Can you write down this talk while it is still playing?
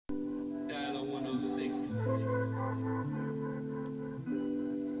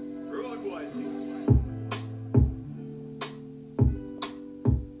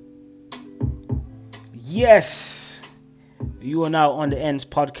Yes, you are now on the Ends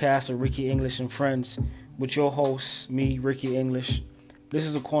podcast of Ricky English and Friends with your host, me, Ricky English. This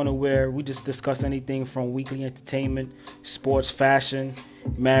is a corner where we just discuss anything from weekly entertainment, sports, fashion,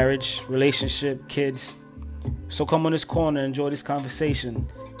 marriage, relationship, kids. So come on this corner and enjoy this conversation.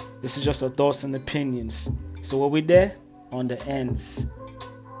 This is just our thoughts and opinions. So what we there? On the Ends.